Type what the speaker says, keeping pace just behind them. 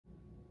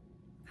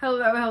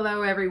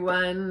Hello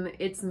everyone.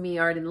 It's me,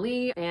 Arden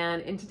Lee,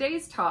 and in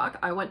today's talk,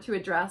 I want to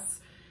address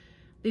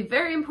the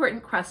very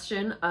important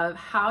question of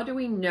how do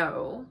we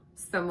know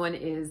someone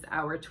is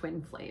our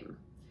twin flame?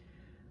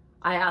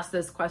 I asked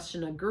this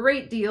question a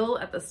great deal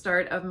at the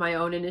start of my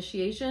own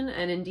initiation,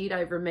 and indeed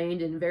I've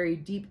remained in very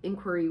deep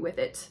inquiry with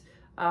it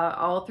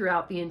all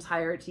throughout the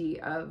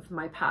entirety of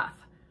my path.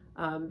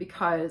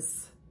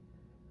 Because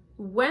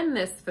when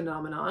this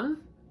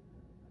phenomenon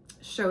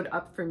showed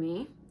up for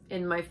me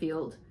in my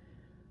field,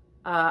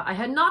 I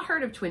had not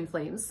heard of twin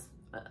flames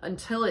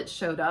until it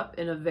showed up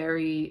in a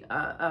very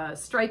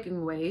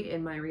striking way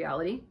in my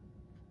reality.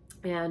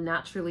 And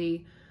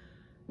naturally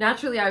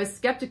I was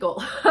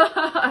skeptical,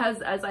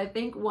 as I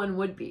think one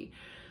would be.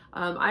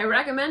 I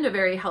recommend a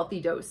very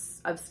healthy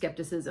dose of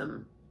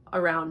skepticism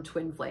around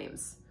twin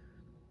flames.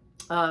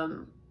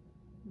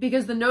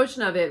 Because the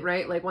notion of it,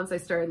 right, like once I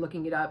started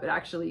looking it up, it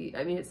actually,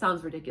 I mean, it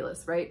sounds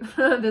ridiculous, right?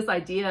 This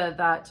idea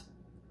that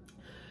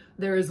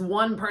there is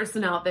one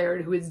person out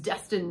there who is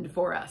destined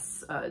for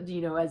us,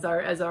 you know, as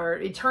our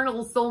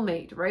eternal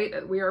soulmate, right?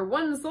 That we are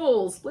one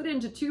soul split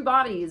into two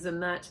bodies,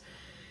 and that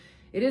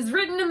it is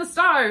written in the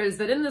stars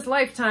that in this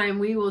lifetime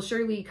we will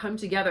surely come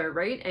together,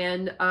 right?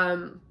 And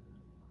I'm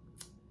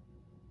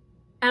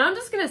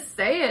just gonna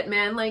say it,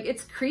 man, like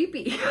it's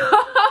creepy.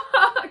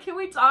 Can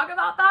we talk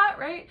about that,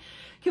 right?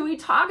 Can we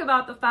talk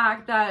about the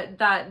fact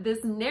that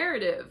this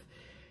narrative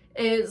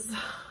is,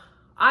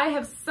 I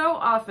have so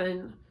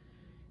often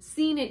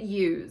seen it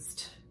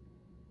used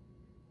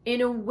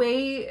in a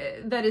way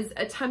that is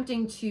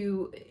attempting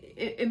to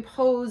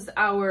impose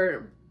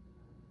our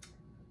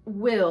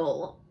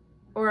will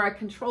or our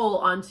control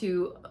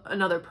onto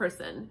another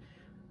person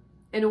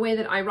in a way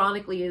that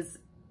ironically is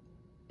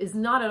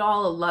not at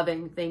all a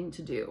loving thing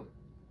to do,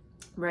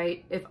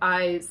 right? If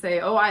I say,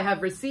 oh, I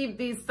have received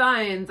these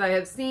signs, I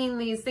have seen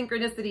these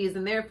synchronicities,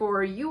 and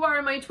therefore you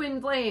are my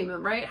twin flame,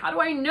 right? How do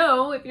I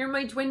know if you're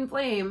my twin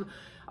flame?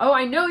 Oh,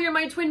 I know you're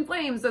my twin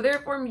flame, so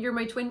therefore you're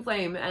my twin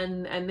flame,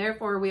 and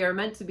therefore we are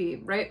meant to be,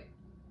 right?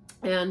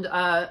 And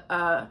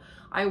I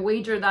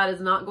wager that is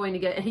not going to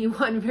get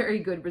anyone very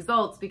good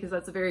results, because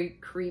that's a very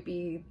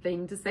creepy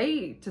thing to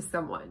say to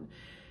someone.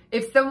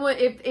 If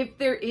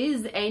there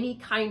is any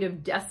kind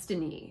of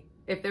destiny,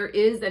 if there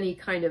is any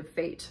kind of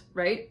fate,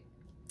 right?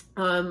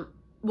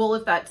 Well,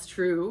 if that's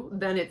true,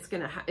 then it's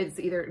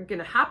either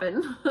gonna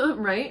happen,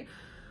 right?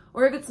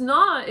 Or if it's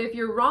not, if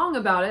you're wrong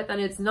about it, then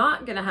it's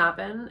not going to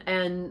happen.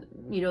 And,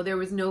 you know, there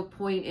was no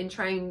point in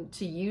trying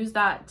to use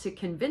that to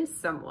convince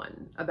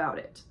someone about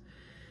it,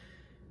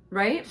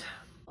 right?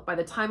 By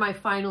the time I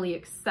finally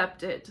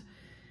accepted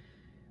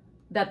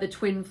that the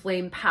twin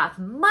flame path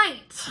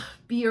might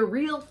be a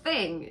real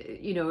thing,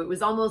 you know, it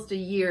was almost a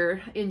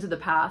year into the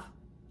path.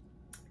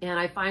 And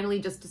I finally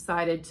just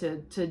decided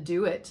to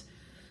do it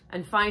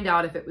and find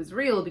out if it was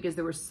real, because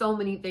there were so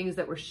many things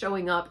that were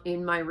showing up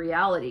in my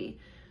reality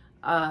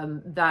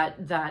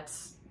that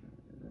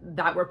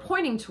were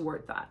pointing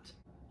toward that.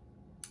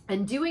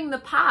 And doing the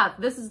path,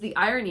 this is the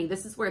irony,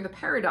 this is where the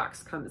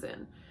paradox comes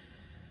in.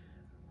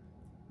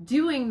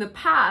 Doing the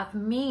path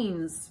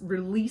means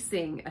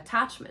releasing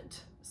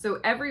attachment. So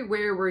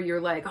everywhere where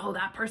you're like, oh,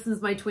 that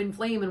person's my twin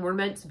flame and we're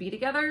meant to be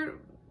together,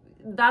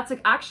 that's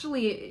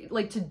actually,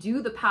 like, to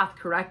do the path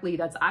correctly,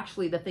 that's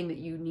actually the thing that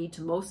you need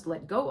to most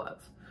let go of.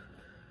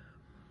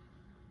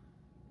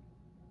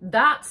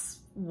 That's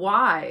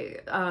why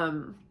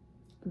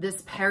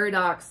this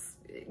paradox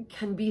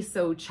can be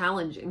so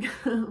challenging.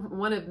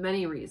 One of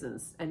many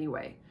reasons,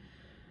 anyway.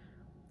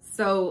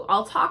 So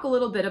I'll talk a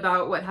little bit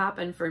about what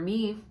happened for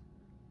me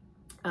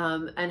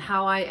and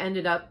how I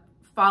ended up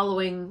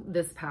following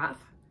this path.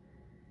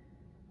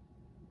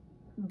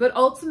 But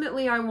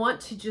ultimately, I want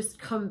to just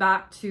come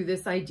back to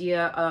this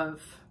idea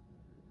of,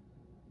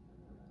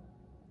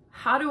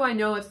 how do I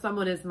know if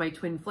someone is my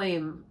twin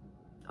flame?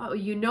 Oh,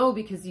 you know,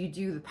 because you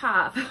do the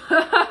path.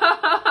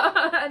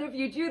 And if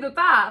you do the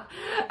path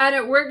and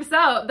it works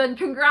out, then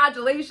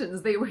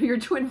congratulations, they were your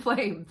twin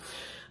flame.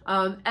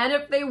 And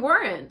if they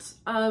weren't,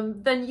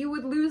 then you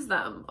would lose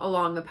them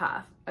along the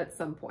path at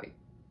some point.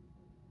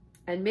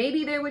 And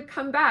maybe they would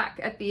come back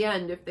at the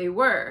end if they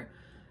were.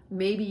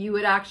 Maybe you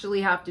would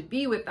actually have to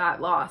be with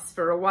that loss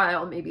for a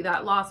while. Maybe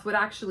that loss would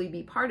actually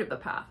be part of the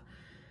path.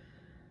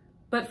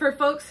 But for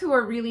folks who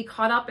are really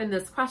caught up in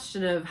this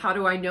question of, how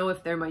do I know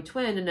if they're my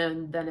twin?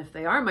 And then if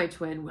they are my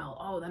twin, well,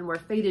 oh, then we're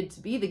fated to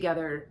be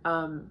together.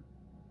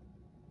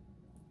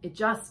 It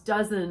just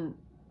doesn't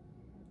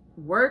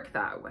work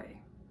that way.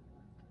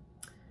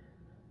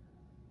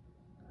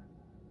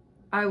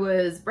 I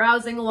was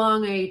browsing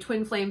along a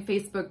twin flame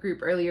Facebook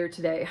group earlier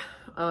today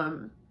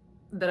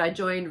that I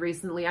joined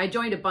recently. I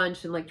joined a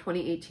bunch in like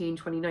 2018,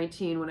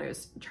 2019 when I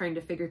was trying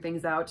to figure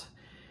things out.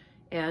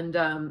 And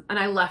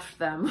I left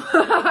them.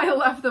 I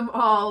left them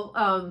all.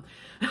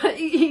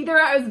 Either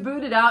I was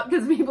booted out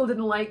because people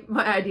didn't like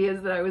my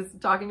ideas that I was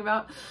talking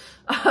about,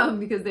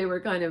 because they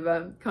were kind of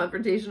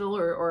confrontational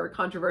or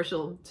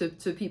controversial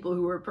to people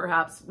who were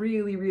perhaps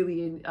really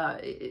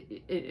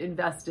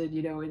invested,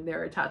 you know, in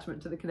their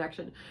attachment to the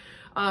connection.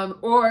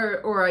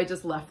 Or I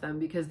just left them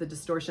because the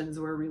distortions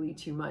were really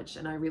too much,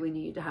 and I really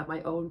needed to have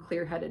my own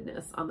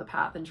clear-headedness on the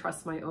path and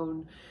trust my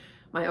own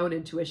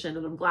intuition.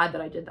 And I'm glad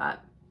that I did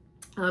that.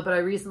 But I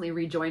recently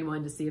rejoined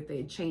one to see if they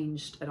had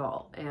changed at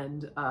all.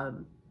 And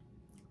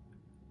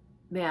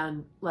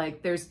man,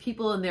 like, there's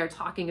people in there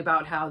talking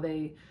about how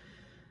they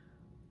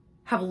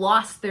have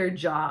lost their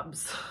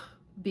jobs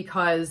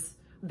because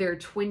their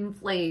twin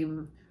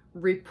flame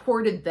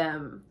reported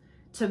them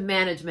to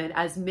management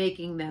as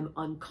making them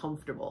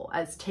uncomfortable,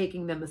 as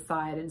taking them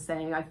aside and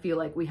saying, I feel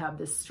like we have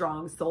this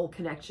strong soul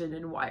connection,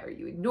 and why are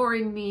you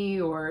ignoring me?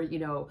 Or, you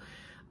know,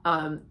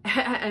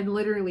 and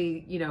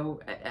literally, you know,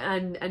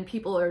 and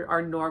people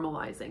are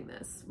normalizing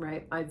this,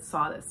 right? I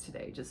saw this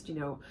today, just, you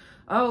know,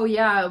 oh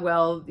yeah,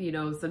 well, you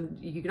know,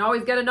 you can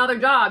always get another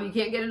job. You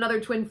can't get another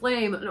twin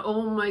flame. And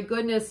oh my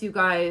goodness, you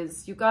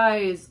guys,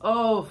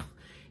 oh,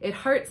 it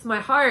hurts my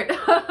heart.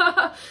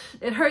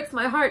 It hurts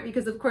my heart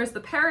because, of course, the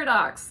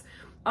paradox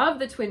of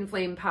the twin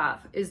flame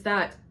path is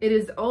that it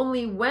is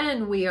only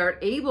when we are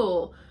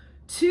able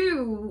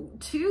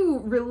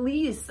to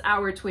release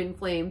our twin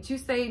flame, to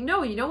say,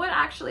 no, you know what,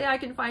 actually I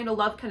can find a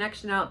love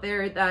connection out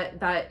there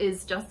that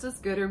is just as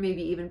good or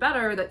maybe even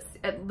better, that's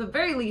at the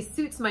very least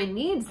suits my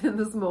needs in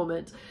this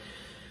moment.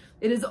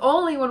 It is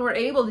only when we're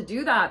able to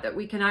do that that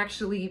we can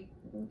actually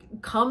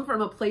come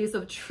from a place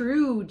of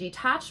true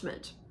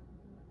detachment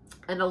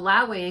and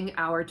allowing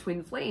our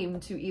twin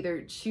flame to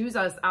either choose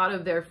us out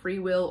of their free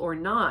will or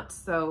not.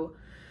 So,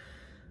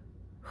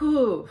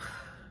 whew,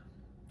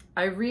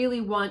 I really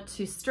want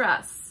to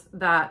stress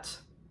that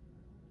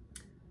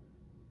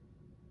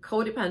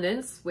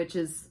codependence, which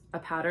is a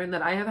pattern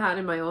that I have had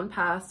in my own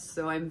past,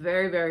 so I'm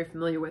very, very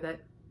familiar with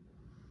it.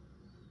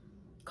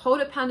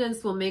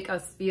 Codependence will make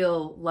us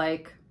feel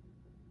like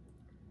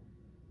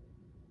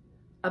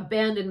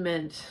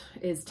abandonment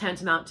is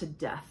tantamount to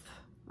death,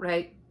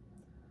 right?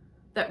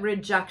 That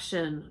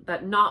rejection,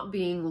 that not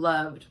being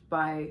loved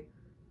by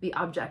the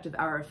object of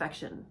our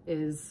affection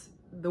is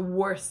the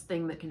worst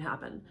thing that can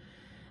happen.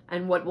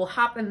 And what will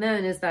happen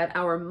then is that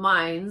our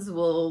minds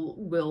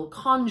will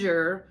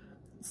conjure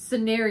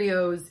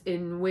scenarios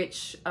in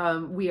which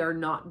we are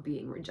not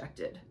being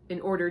rejected in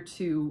order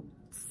to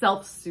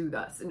self-soothe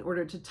us, in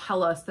order to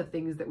tell us the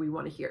things that we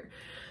want to hear.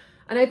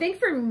 And I think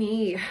for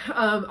me,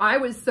 I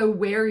was so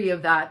wary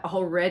of that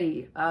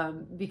already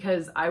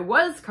because I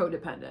was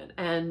codependent,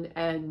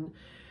 and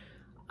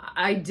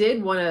I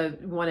did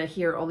want to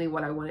hear only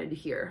what I wanted to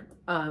hear.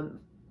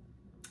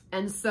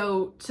 And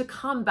so to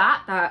combat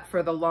that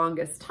for the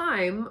longest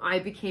time, I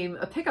became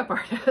a pickup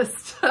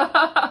artist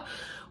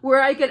where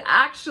I could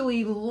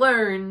actually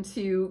learn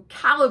to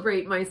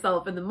calibrate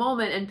myself in the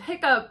moment and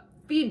pick up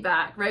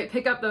feedback, right?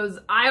 Pick up those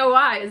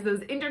IOIs,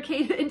 those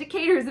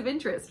indicators of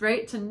interest,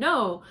 right? To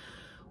know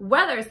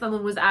whether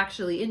someone was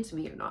actually into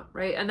me or not,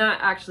 right? And that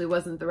actually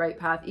wasn't the right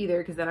path either,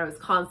 because then I was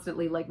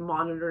constantly like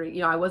monitoring,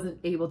 you know, I wasn't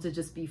able to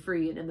just be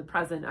free and in the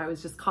present. I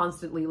was just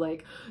constantly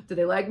like, do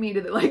they like me? Do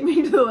they like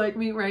me? Do they like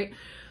me? Right?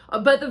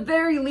 But at the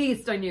very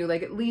least, I knew,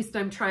 like, at least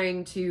I'm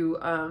trying to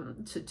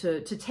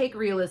take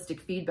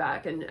realistic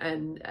feedback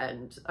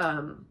and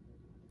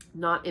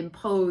not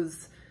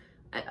impose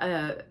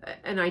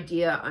an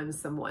idea on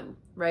someone,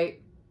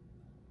 right?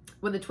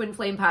 When the twin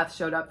flame path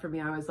showed up for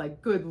me, I was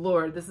like, good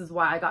Lord, this is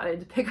why I got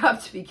into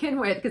pickup to begin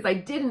with, because I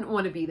didn't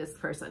want to be this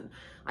person.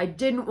 I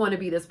didn't want to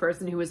be this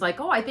person who was like,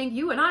 oh, I think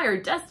you and I are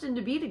destined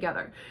to be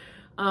together.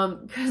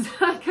 Because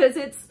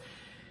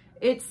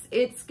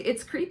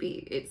it's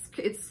creepy.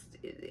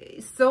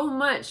 It's so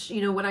much,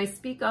 you know, when I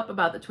speak up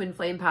about the twin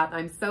flame path,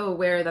 I'm so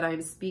aware that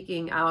I'm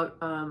speaking out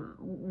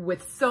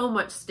with so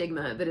much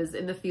stigma that is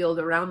in the field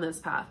around this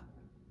path.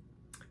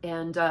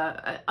 And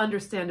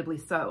understandably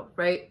so,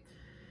 right?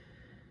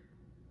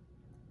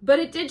 But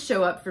it did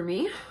show up for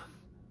me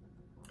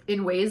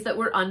in ways that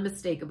were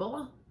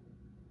unmistakable,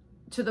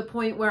 to the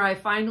point where I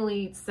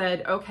finally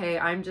said, okay,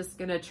 I'm just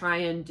gonna try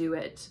and do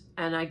it,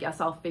 and I guess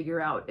I'll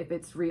figure out if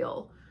it's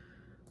real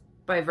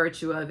by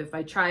virtue of, if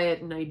I try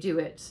it and I do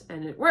it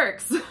and it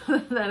works,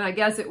 then I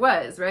guess it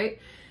was, right?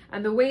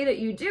 And the way that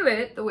you do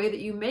it, the way that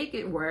you make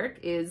it work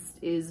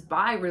is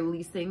by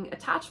releasing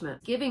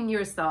attachment, giving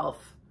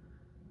yourself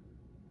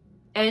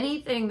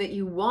anything that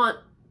you want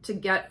to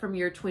get from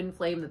your twin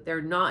flame that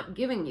they're not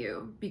giving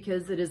you,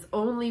 because it is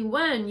only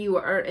when you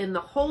are in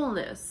the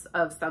wholeness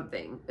of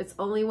something, it's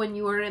only when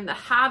you are in the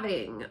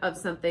having of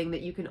something that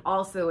you can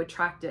also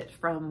attract it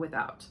from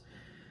without,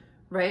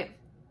 right?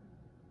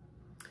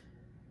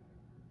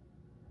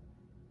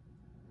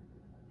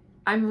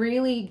 I'm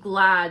really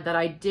glad that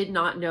I did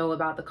not know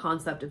about the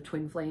concept of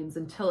twin flames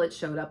until it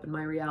showed up in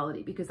my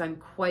reality, because I'm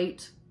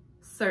quite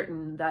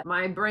certain that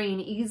my brain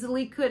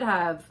easily could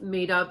have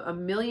made up a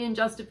million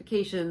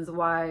justifications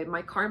why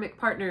my karmic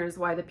partners,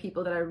 why the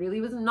people that I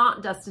really was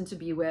not destined to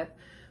be with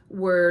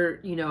were,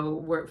 you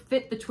know,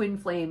 fit the twin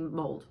flame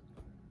mold.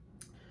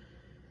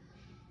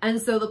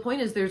 And so the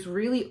point is, there's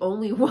really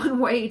only one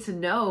way to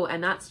know,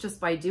 and that's just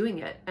by doing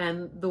it.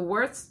 And the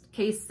worst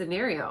case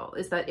scenario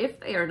is that if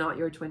they are not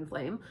your twin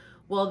flame,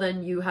 well,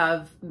 then you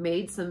have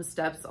made some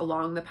steps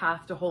along the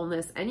path to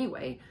wholeness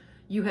anyway.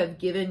 You have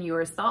given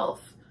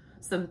yourself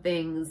some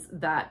things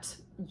that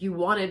you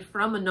wanted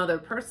from another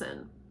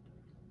person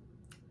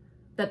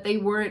that they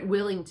weren't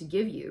willing to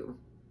give you.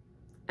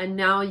 And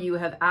now you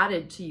have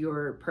added to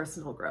your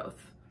personal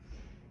growth.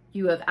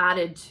 You have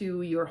added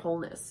to your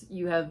wholeness.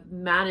 You have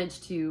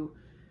managed to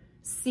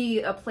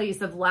see a place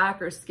of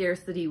lack or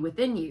scarcity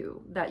within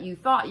you that you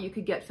thought you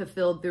could get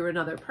fulfilled through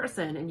another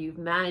person, and you've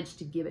managed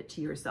to give it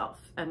to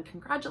yourself. And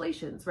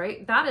congratulations,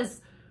 right? That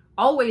is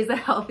always a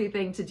healthy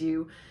thing to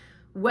do,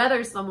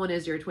 whether someone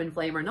is your twin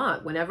flame or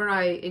not. Whenever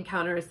I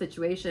encounter a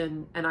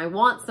situation and I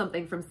want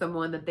something from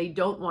someone that they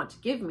don't want to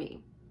give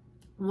me,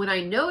 when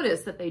I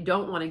notice that they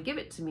don't want to give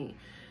it to me,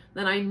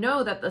 then I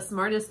know that the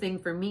smartest thing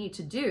for me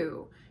to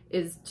do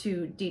is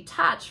to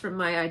detach from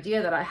my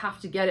idea that I have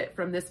to get it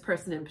from this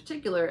person in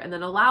particular, and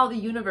then allow the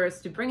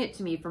universe to bring it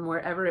to me from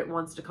wherever it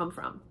wants to come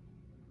from.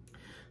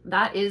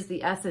 That is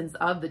the essence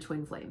of the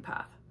twin flame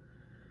path.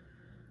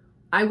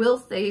 I will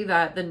say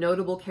that the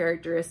notable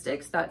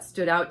characteristics that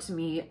stood out to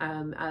me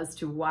as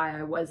to why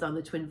I was on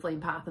the twin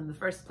flame path in the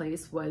first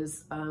place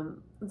was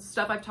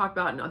stuff I've talked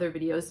about in other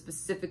videos,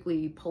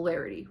 specifically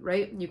polarity,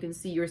 right? You can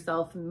see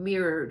yourself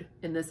mirrored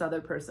in this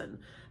other person,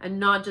 and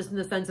not just in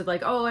the sense of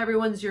like, oh,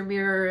 everyone's your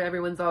mirror,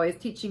 everyone's always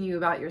teaching you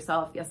about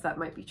yourself. Yes, that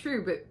might be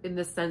true, but in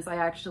this sense, I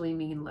actually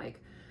mean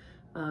like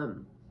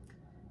in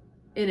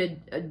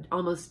a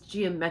almost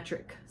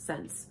geometric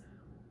sense,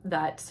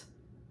 that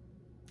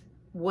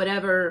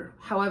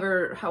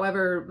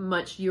however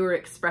much your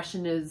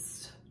expression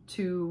is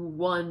to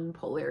one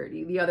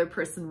polarity, the other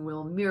person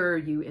will mirror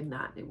you in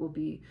that. It will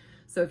be,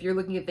 so if you're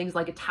looking at things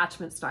like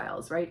attachment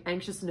styles, right?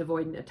 Anxious and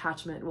avoidant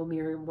attachment will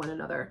mirror one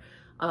another.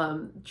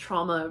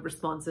 Trauma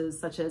responses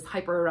such as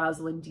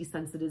hyperarousal and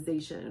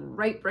desensitization,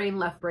 right brain,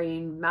 left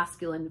brain,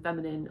 masculine,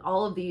 feminine,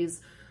 all of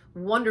these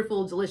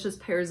wonderful, delicious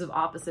pairs of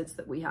opposites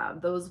that we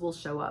have, those will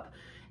show up.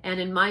 And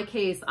in my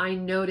case, I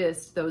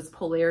noticed those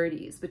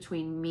polarities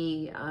between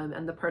me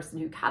and the person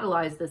who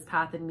catalyzed this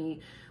path in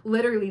me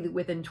literally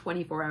within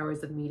 24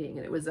 hours of meeting.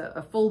 And it was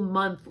a full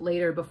month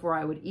later before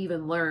I would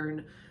even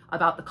learn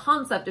about the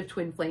concept of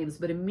twin flames.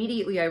 But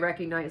immediately I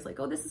recognized like,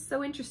 oh, this is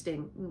so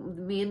interesting.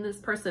 Me and this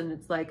person,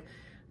 it's like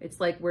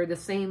we're the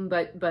same,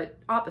 but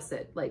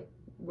opposite. Like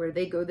where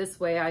they go this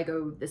way, I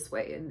go this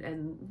way.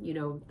 And you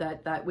know,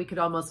 that we could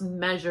almost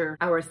measure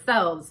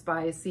ourselves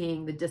by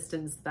seeing the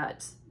distance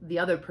that the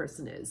other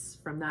person is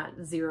from that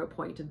 0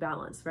 point of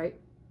balance, right?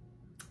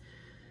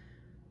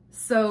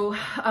 So,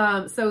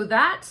 so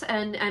that,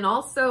 and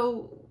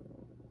also,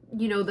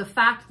 you know, the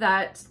fact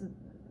that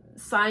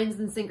signs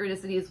and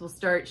synchronicities will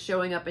start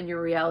showing up in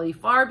your reality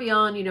far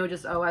beyond, you know,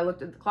 just, oh, I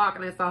looked at the clock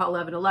and I saw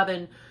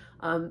 11:11.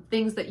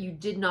 Things that you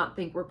did not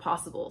think were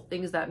possible,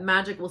 things that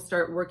magic will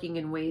start working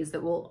in ways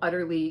that will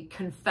utterly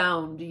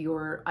confound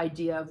your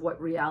idea of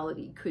what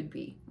reality could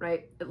be,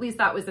 right? At least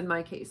that was in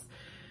my case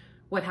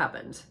what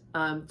happened,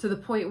 to the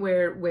point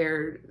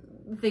where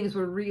things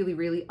were really,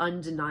 really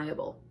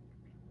undeniable.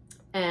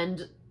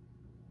 And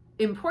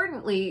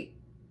importantly,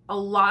 a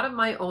lot of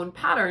my own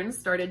patterns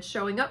started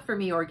showing up for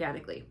me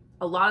organically.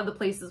 A lot of the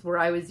places where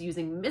I was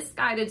using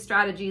misguided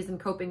strategies and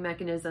coping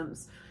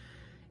mechanisms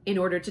in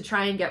order to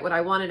try and get what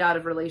I wanted out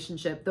of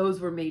relationship,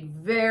 those were made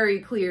very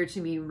clear to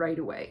me right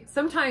away.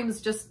 Sometimes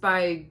just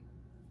by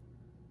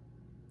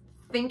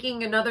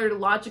thinking another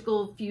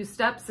logical few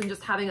steps and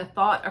just having a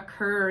thought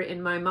occur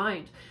in my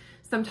mind.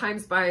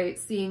 Sometimes by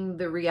seeing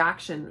the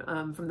reaction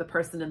from the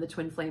person in the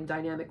twin flame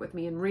dynamic with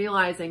me and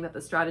realizing that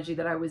the strategy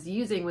that I was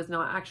using was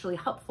not actually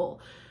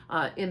helpful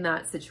in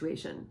that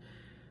situation.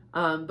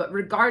 But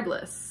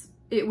regardless,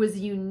 it was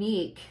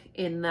unique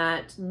in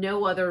that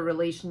no other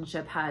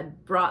relationship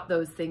had brought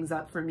those things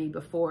up for me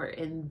before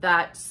in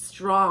that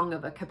strong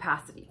of a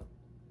capacity.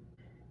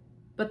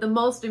 But the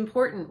most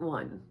important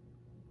one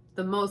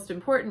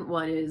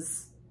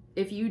is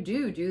if you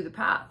do the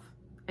path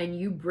and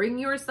you bring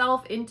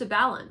yourself into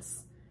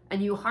balance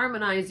and you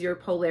harmonize your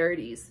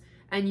polarities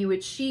and you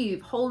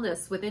achieve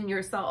wholeness within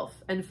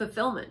yourself and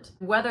fulfillment,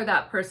 whether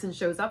that person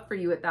shows up for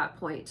you at that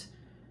point,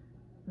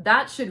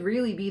 that should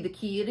really be the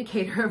key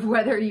indicator of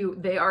whether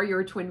they are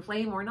your twin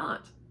flame or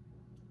not.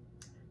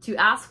 To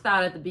ask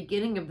that at the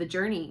beginning of the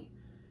journey,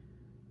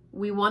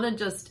 we want to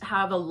just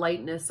have a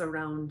lightness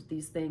around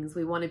these things.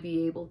 We want to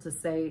be able to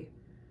say,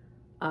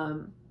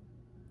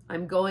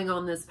 I'm going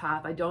on this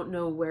path. I don't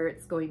know where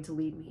it's going to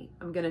lead me.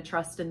 I'm going to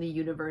trust in the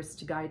universe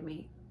to guide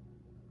me.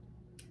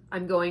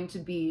 I'm going to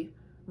be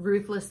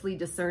ruthlessly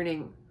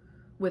discerning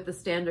with the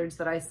standards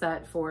that I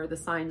set for the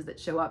signs that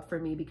show up for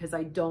me, because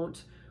I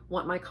don't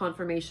want my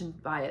confirmation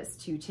bias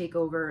to take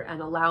over and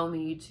allow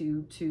me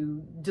to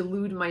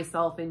delude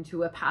myself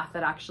into a path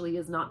that actually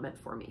is not meant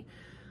for me.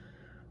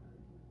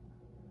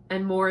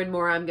 And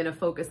more I'm going to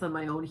focus on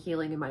my own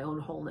healing and my own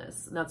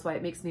wholeness. And that's why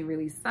it makes me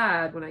really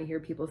sad when I hear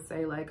people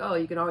say like, oh,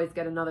 you can always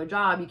get another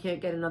job, you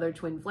can't get another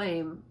twin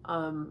flame.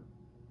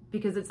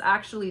 Because it's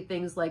actually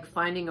things like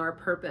finding our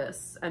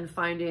purpose and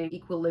finding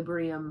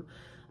equilibrium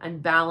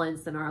and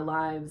balance in our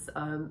lives,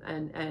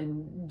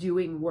 and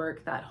doing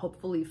work that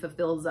hopefully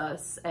fulfills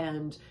us,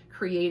 and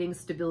creating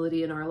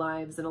stability in our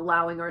lives, and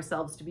allowing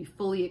ourselves to be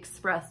fully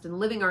expressed and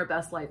living our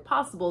best life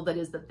possible, that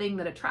is the thing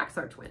that attracts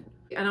our twin.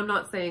 And I'm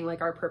not saying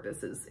like our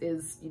purpose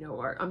is you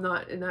know, I'm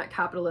not in that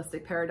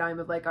capitalistic paradigm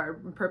of like our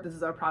purpose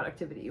is our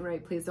productivity,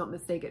 right? Please don't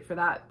mistake it for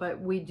that.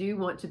 But we do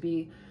want to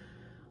be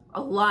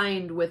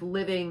aligned with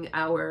living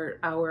our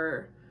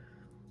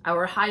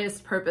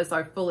highest purpose,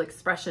 our full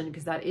expression,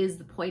 because that is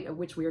the point at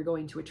which we are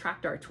going to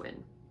attract our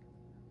twin.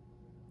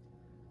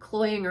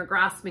 Cloying or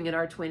grasping at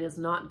our twin is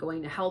not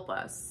going to help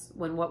us,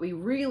 when what we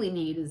really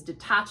need is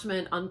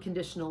detachment,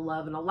 unconditional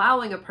love, and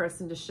allowing a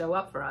person to show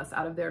up for us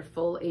out of their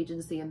full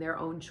agency and their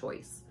own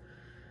choice.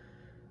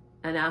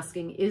 And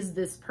asking, is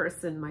this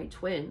person my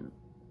twin?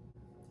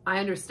 I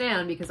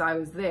understand, because I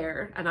was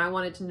there and I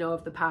wanted to know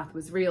if the path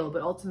was real,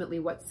 but ultimately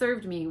what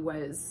served me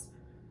was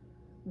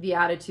the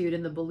attitude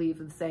and the belief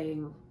of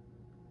saying,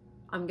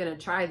 I'm going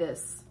to try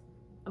this.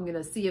 I'm going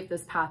to see if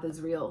this path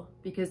is real,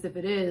 because if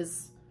it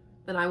is,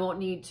 then I won't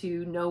need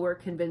to know or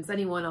convince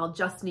anyone. I'll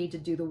just need to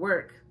do the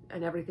work,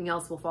 and everything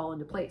else will fall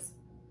into place.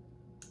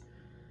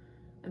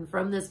 And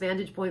from this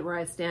vantage point where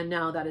I stand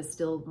now, that is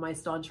still my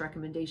staunch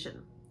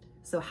recommendation.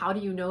 So how do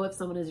you know if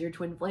someone is your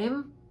twin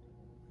flame?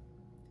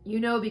 You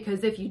know,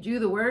 because if you do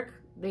the work,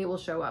 they will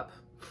show up.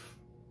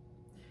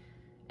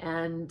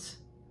 And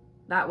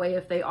that way,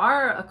 if they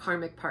are a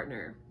karmic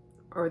partner,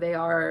 or they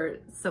are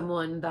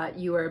someone that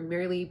you are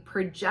merely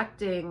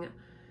projecting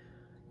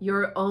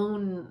your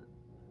own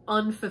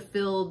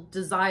unfulfilled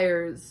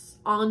desires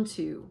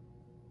onto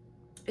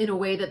in a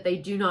way that they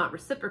do not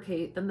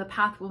reciprocate, then the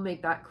path will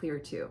make that clear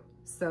too.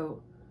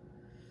 So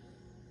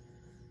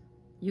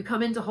you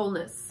come into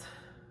wholeness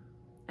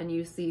and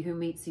you see who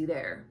meets you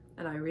there.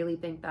 And I really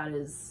think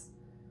that's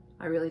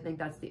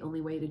the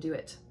only way to do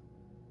it.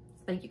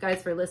 Thank you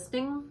guys for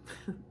listening.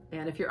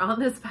 And if you're on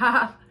this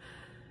path,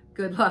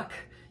 good luck.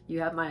 You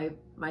have my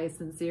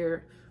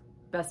sincere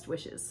best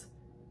wishes,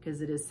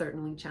 because it is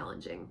certainly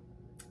challenging.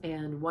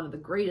 And one of the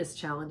greatest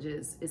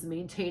challenges is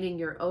maintaining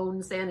your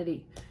own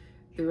sanity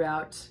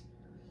throughout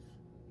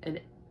an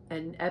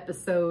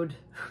episode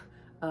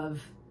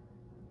of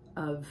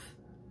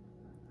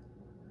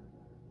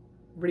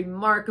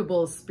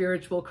remarkable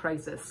spiritual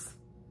crisis.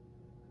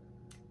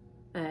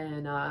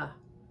 And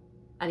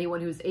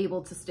anyone who's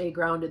able to stay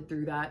grounded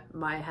through that,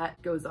 my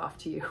hat goes off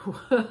to you.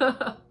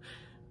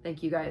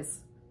 Thank you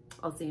guys.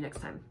 I'll see you next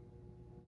time.